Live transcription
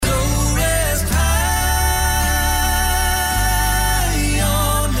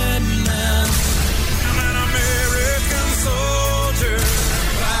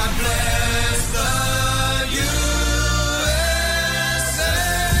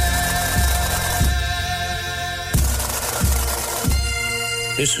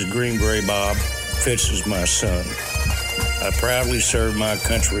This is Green Beret Bob. Fitz is my son. I proudly serve my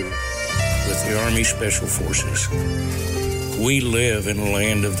country with the Army Special Forces. We live in the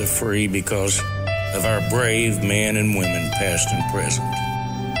land of the free because of our brave men and women, past and present.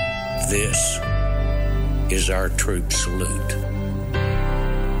 This is our troop salute.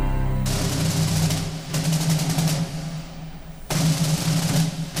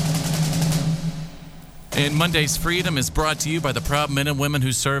 And Monday's Freedom is brought to you by the proud men and women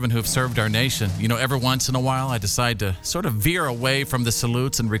who serve and who have served our nation. You know, every once in a while, I decide to sort of veer away from the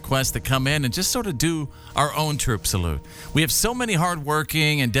salutes and requests that come in and just sort of do our own troop salute. We have so many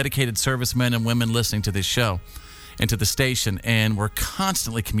hardworking and dedicated servicemen and women listening to this show and to the station, and we're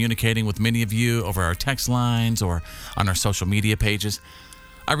constantly communicating with many of you over our text lines or on our social media pages.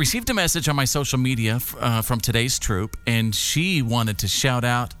 I received a message on my social media from today's troop, and she wanted to shout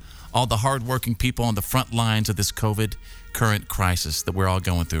out all the hardworking people on the front lines of this COVID current crisis that we're all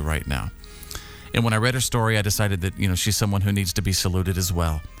going through right now. And when I read her story, I decided that, she's someone who needs to be saluted as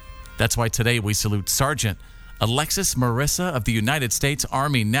well. That's why today we salute Sergeant Alexis Marissa of the United States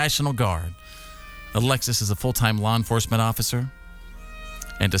Army National Guard. Alexis is a full-time law enforcement officer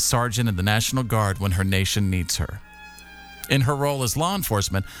and a sergeant in the National Guard when her nation needs her. In her role as law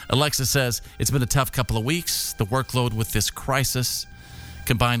enforcement, Alexis says it's been a tough couple of weeks. The workload with this crisis,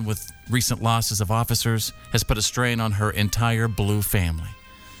 combined with recent losses of officers, has put a strain on her entire Blue family.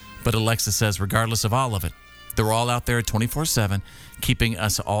 But Alexis says, regardless of all of it, they're all out there 24/7, keeping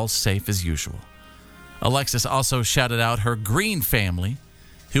us all safe as usual. Alexis also shouted out her Green family,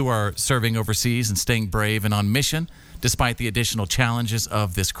 who are serving overseas and staying brave and on mission, despite the additional challenges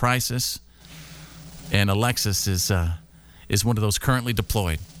of this crisis. And Alexis is one of those currently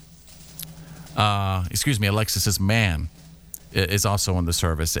deployed. Alexis's man is also in the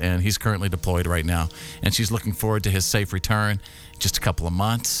service, and he's currently deployed right now. And she's looking forward to his safe return in just a couple of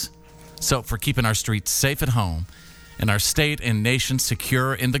months. So for keeping our streets safe at home and our state and nation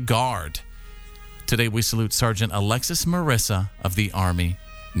secure in the Guard, today we salute Sergeant Alexis Marissa of the Army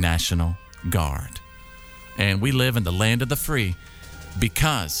National Guard. And we live in the land of the free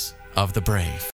because of the brave.